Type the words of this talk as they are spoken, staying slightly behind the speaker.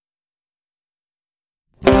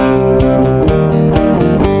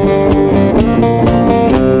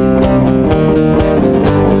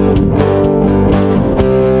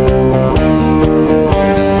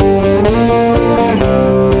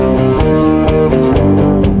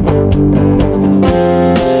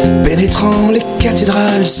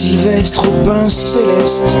cathédrale sylvestre au pain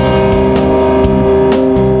céleste,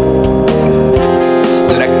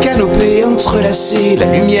 de la canopée entrelacée, la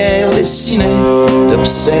lumière dessinait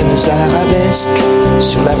d'obscènes arabesques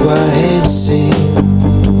sur la voie RC.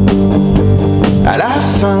 À la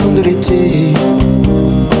fin de l'été,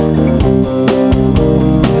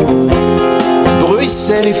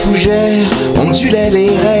 bruissaient les fougères, ondulaient les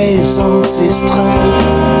raies ancestrales.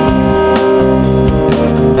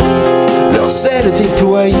 Leurs ailes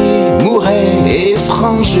déployées mouraient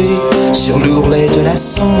effrangées sur l'ourlet de la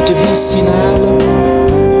sente vicinale.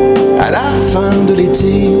 À la fin de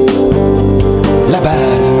l'été, la balle.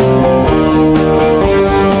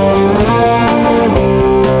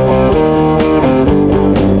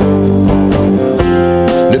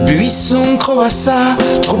 Le buisson croissa,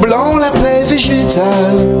 troublant la paix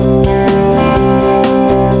végétale.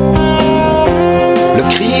 Le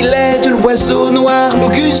cri laid de l'oiseau noir,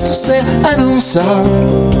 l'auguste cerf annonça.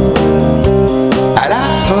 À la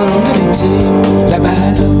fin de l'été, la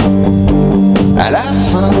balle. À la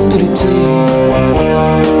fin de l'été.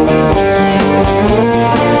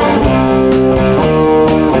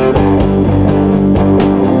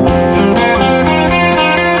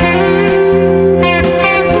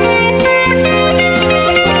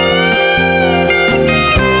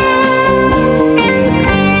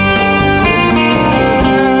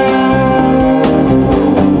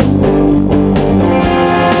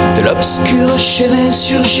 Chaînait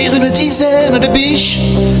surgir une dizaine de biches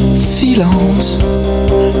filantes,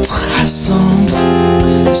 traçantes,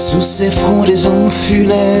 sous ces frondaisons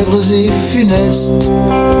funèbres et funestes.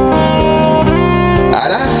 À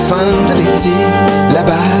la fin de l'été, la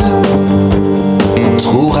balle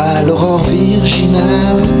trouvera l'aurore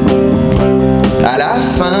virginale. À la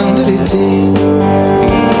fin de l'été,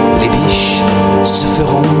 les biches se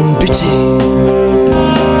feront buter.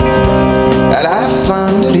 À la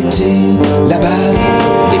fin de l'été, la balle,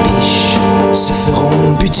 les biches se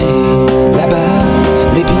feront buter. La balle,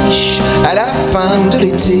 les biches, à la fin de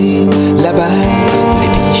l'été, la balle, les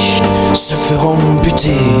biches se feront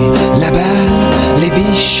buter. La balle, les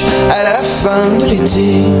biches, à la fin de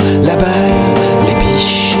l'été, la balle, les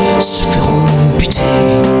biches se feront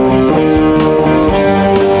buter.